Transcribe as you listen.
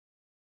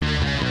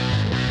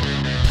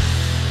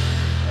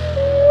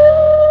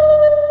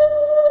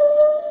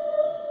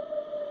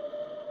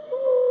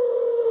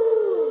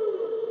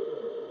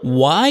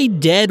Why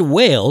dead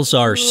whales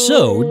are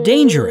so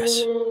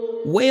dangerous.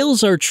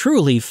 Whales are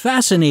truly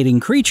fascinating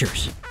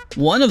creatures.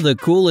 One of the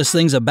coolest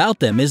things about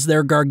them is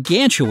their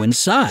gargantuan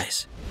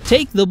size.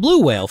 Take the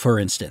blue whale, for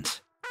instance.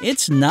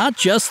 It's not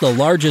just the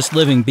largest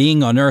living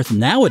being on Earth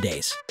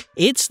nowadays.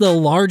 It's the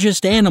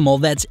largest animal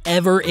that's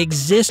ever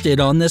existed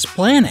on this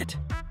planet.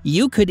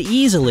 You could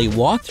easily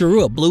walk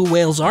through a blue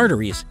whale's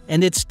arteries,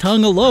 and its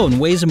tongue alone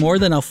weighs more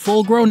than a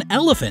full-grown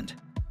elephant.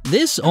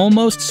 This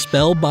almost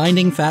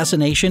spellbinding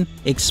fascination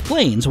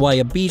explains why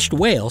a beached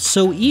whale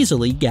so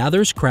easily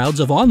gathers crowds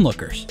of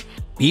onlookers.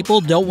 People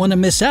don't want to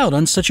miss out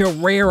on such a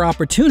rare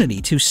opportunity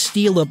to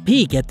steal a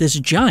peek at this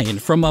giant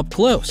from up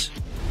close.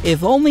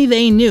 If only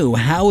they knew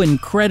how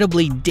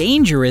incredibly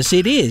dangerous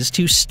it is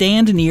to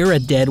stand near a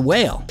dead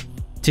whale.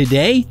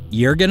 Today,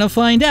 you're gonna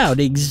find out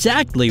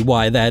exactly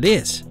why that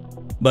is.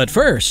 But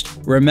first,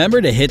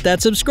 remember to hit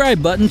that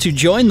subscribe button to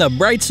join the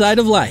bright side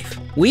of life.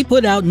 We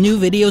put out new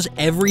videos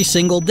every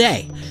single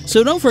day,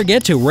 so don't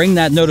forget to ring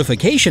that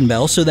notification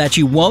bell so that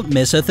you won't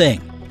miss a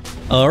thing.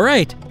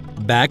 Alright,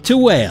 back to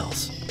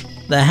whales.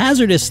 The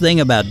hazardous thing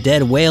about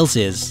dead whales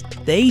is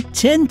they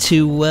tend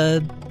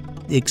to,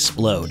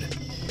 explode.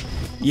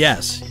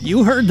 Yes,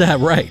 you heard that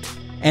right.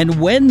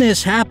 And when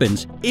this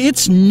happens,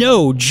 it's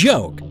no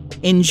joke.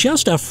 In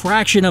just a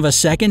fraction of a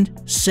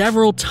second,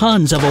 several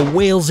tons of a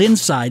whale's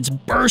insides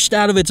burst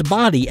out of its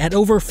body at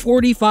over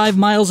 45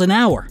 miles an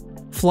hour,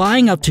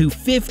 flying up to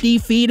 50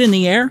 feet in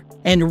the air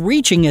and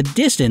reaching a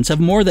distance of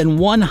more than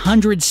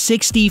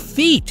 160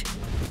 feet.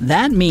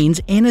 That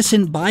means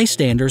innocent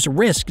bystanders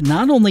risk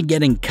not only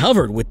getting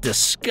covered with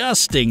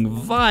disgusting,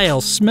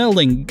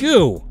 vile-smelling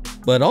goo,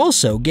 but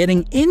also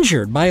getting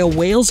injured by a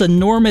whale's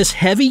enormous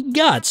heavy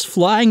guts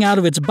flying out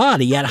of its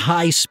body at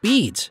high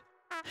speeds.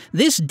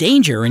 This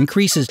danger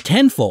increases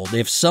tenfold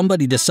if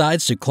somebody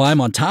decides to climb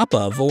on top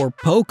of or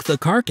poke the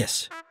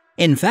carcass.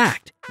 In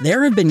fact,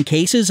 there have been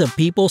cases of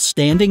people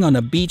standing on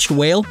a beached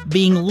whale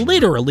being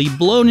literally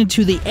blown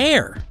into the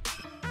air.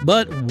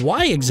 But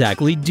why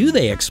exactly do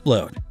they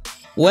explode?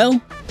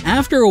 Well,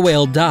 after a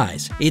whale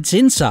dies, its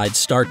insides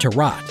start to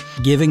rot,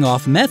 giving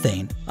off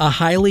methane, a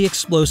highly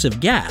explosive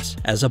gas,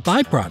 as a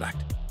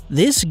byproduct.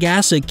 This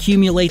gas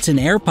accumulates in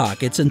air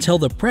pockets until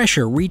the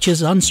pressure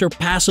reaches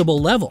unsurpassable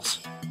levels.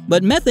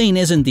 But methane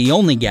isn't the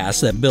only gas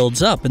that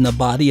builds up in the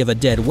body of a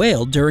dead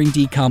whale during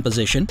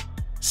decomposition.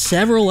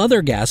 Several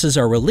other gases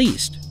are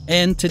released,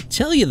 and to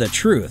tell you the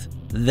truth,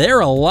 they're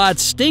a lot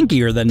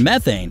stinkier than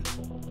methane.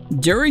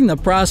 During the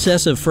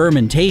process of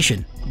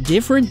fermentation,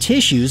 different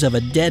tissues of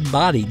a dead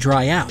body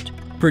dry out,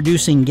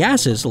 producing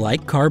gases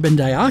like carbon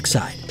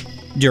dioxide.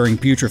 During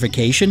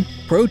putrefaction,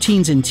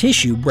 proteins in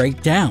tissue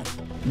break down.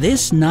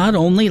 This not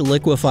only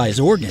liquefies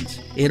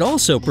organs, it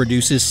also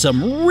produces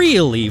some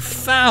really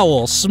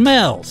foul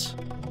smells.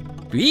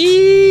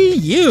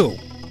 Ew!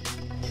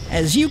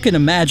 As you can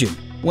imagine,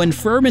 when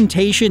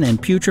fermentation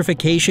and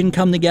putrefaction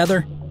come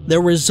together, the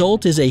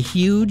result is a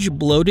huge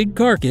bloated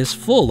carcass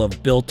full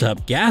of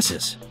built-up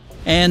gases.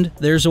 And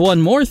there's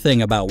one more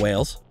thing about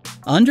whales.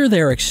 Under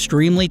their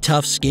extremely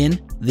tough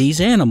skin, these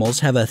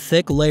animals have a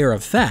thick layer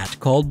of fat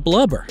called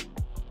blubber.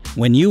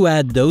 When you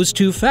add those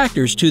two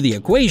factors to the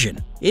equation,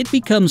 it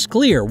becomes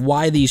clear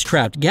why these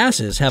trapped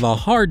gases have a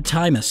hard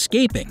time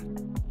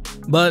escaping.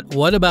 But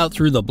what about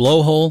through the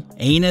blowhole,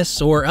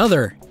 anus, or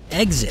other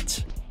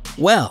exits?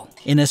 Well,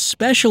 in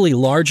especially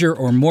larger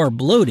or more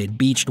bloated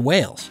beached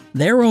whales,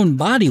 their own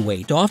body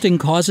weight often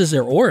causes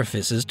their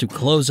orifices to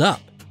close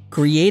up,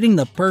 creating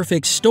the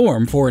perfect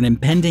storm for an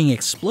impending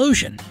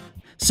explosion.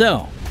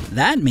 So,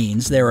 that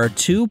means there are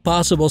two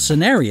possible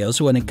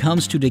scenarios when it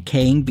comes to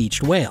decaying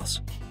beached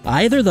whales.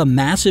 Either the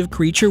massive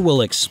creature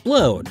will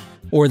explode,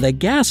 or the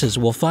gases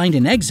will find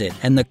an exit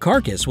and the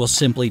carcass will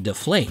simply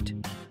deflate.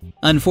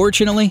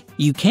 Unfortunately,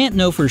 you can't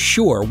know for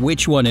sure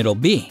which one it'll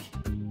be.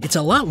 It's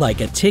a lot like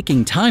a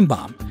ticking time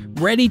bomb,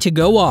 ready to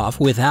go off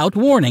without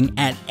warning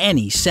at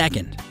any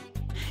second.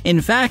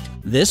 In fact,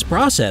 this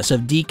process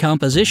of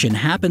decomposition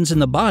happens in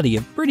the body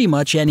of pretty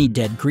much any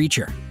dead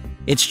creature.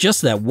 It's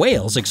just that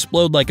whales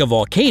explode like a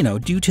volcano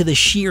due to the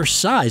sheer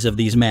size of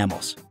these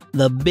mammals.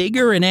 The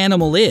bigger an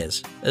animal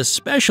is,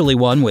 especially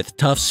one with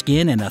tough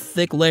skin and a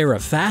thick layer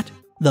of fat,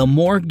 the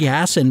more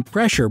gas and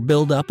pressure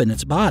build up in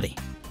its body.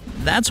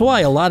 That's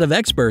why a lot of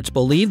experts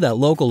believe that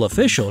local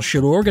officials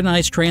should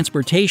organize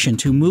transportation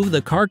to move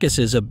the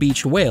carcasses of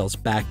beached whales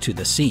back to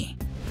the sea.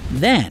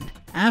 Then,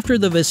 after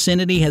the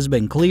vicinity has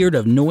been cleared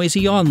of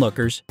noisy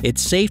onlookers,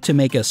 it's safe to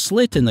make a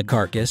slit in the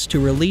carcass to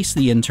release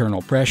the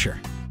internal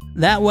pressure.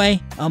 That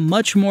way, a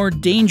much more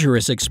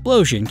dangerous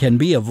explosion can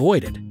be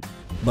avoided.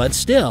 But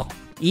still,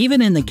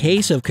 even in the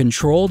case of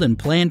controlled and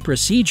planned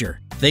procedure,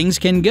 things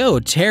can go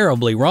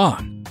terribly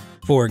wrong.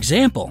 For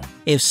example,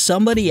 if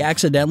somebody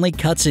accidentally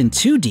cuts in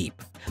too deep,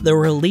 the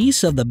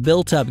release of the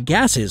built-up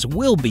gases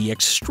will be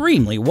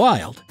extremely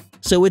wild.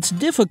 So it's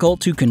difficult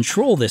to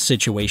control this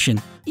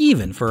situation,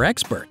 even for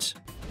experts.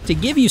 To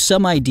give you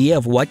some idea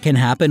of what can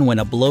happen when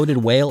a bloated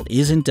whale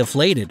isn't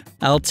deflated,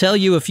 I'll tell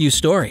you a few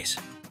stories.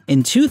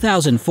 In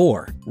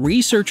 2004,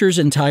 researchers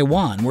in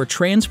Taiwan were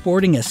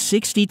transporting a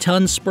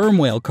 60-ton sperm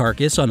whale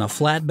carcass on a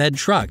flatbed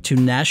truck to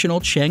National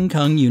Cheng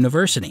Kung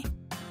University,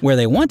 where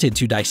they wanted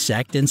to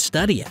dissect and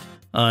study it.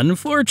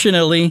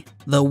 Unfortunately,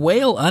 the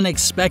whale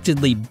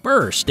unexpectedly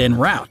burst en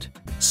route,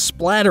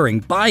 splattering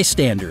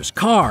bystanders,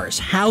 cars,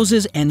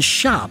 houses, and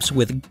shops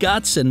with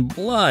guts and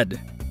blood.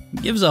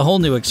 Gives a whole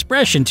new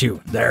expression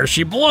to "there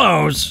she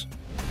blows."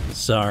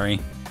 Sorry.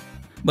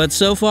 But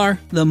so far,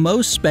 the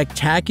most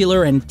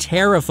spectacular and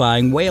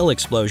terrifying whale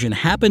explosion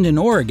happened in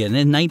Oregon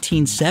in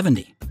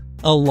 1970.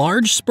 A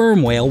large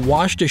sperm whale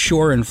washed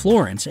ashore in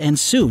Florence and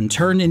soon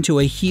turned into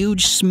a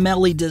huge,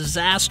 smelly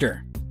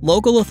disaster.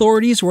 Local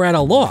authorities were at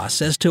a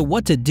loss as to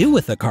what to do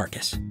with the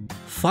carcass.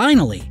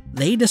 Finally,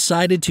 they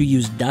decided to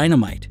use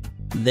dynamite.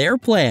 Their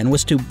plan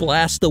was to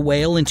blast the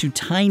whale into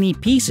tiny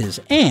pieces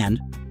and,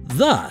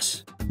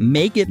 thus,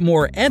 make it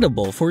more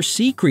edible for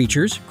sea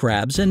creatures,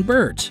 crabs, and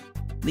birds.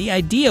 The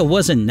idea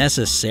wasn't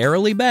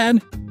necessarily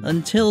bad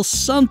until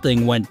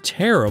something went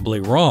terribly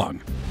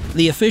wrong.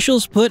 The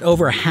officials put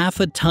over half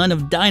a ton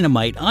of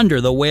dynamite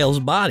under the whale's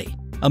body.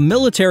 A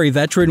military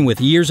veteran with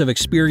years of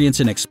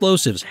experience in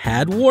explosives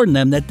had warned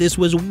them that this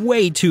was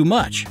way too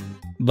much.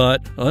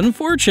 But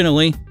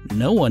unfortunately,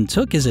 no one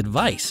took his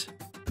advice.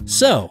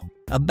 So,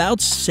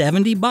 about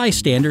 70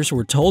 bystanders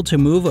were told to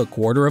move a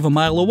quarter of a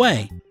mile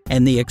away,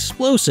 and the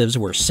explosives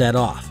were set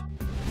off.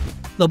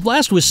 The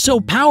blast was so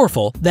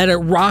powerful that it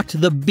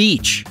rocked the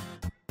beach.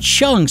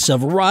 Chunks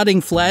of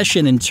rotting flesh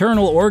and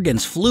internal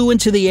organs flew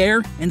into the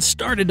air and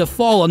started to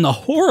fall on the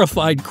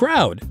horrified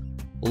crowd.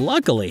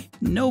 Luckily,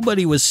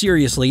 nobody was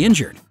seriously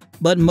injured,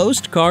 but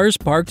most cars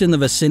parked in the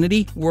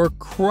vicinity were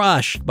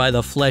crushed by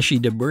the fleshy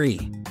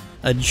debris.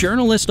 A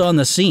journalist on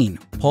the scene,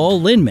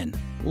 Paul Lindman,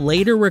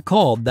 later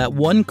recalled that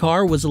one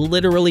car was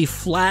literally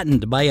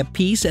flattened by a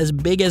piece as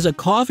big as a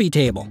coffee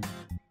table.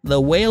 The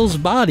whale's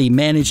body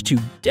managed to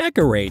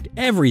decorate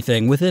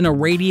everything within a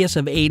radius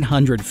of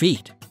 800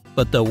 feet.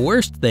 But the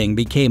worst thing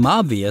became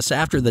obvious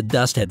after the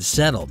dust had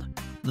settled.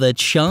 The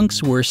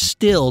chunks were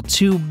still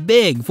too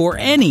big for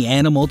any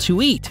animal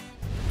to eat.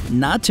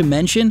 Not to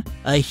mention,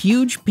 a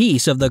huge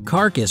piece of the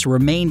carcass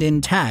remained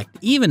intact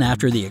even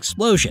after the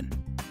explosion.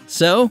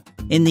 So,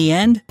 in the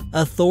end,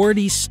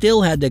 authorities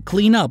still had to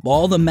clean up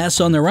all the mess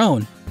on their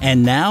own,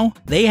 and now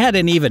they had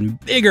an even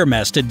bigger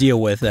mess to deal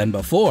with than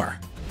before.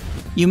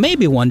 You may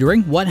be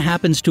wondering what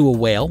happens to a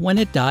whale when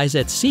it dies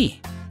at sea.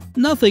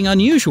 Nothing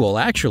unusual,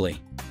 actually.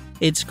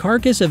 Its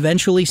carcass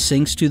eventually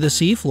sinks to the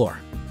seafloor.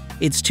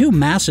 It's too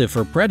massive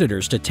for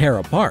predators to tear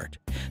apart,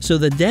 so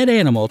the dead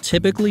animal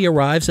typically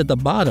arrives at the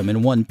bottom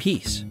in one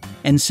piece.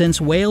 And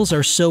since whales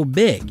are so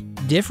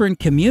big, different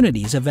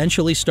communities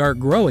eventually start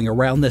growing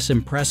around this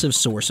impressive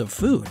source of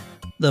food.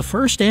 The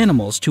first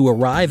animals to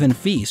arrive and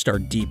feast are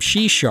deep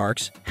sea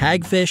sharks,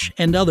 hagfish,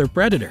 and other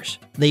predators.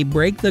 They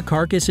break the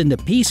carcass into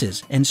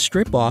pieces and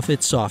strip off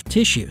its soft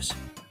tissues.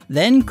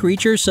 Then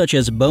creatures such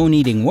as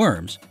bone-eating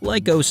worms,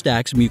 like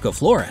Ostax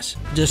muciflorus,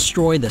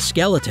 destroy the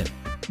skeleton.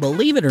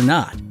 Believe it or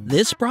not,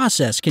 this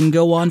process can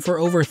go on for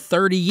over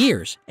 30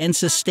 years and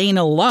sustain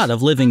a lot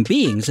of living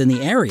beings in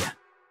the area.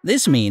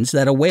 This means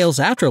that a whale's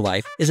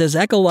afterlife is as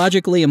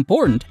ecologically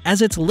important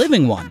as its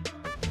living one.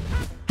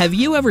 Have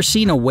you ever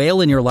seen a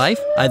whale in your life,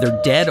 either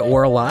dead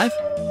or alive?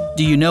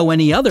 Do you know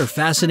any other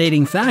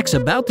fascinating facts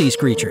about these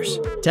creatures?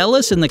 Tell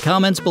us in the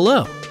comments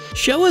below.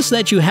 Show us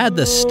that you had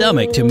the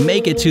stomach to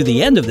make it to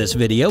the end of this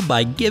video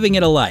by giving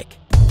it a like.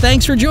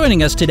 Thanks for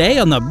joining us today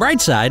on the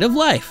bright side of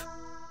life.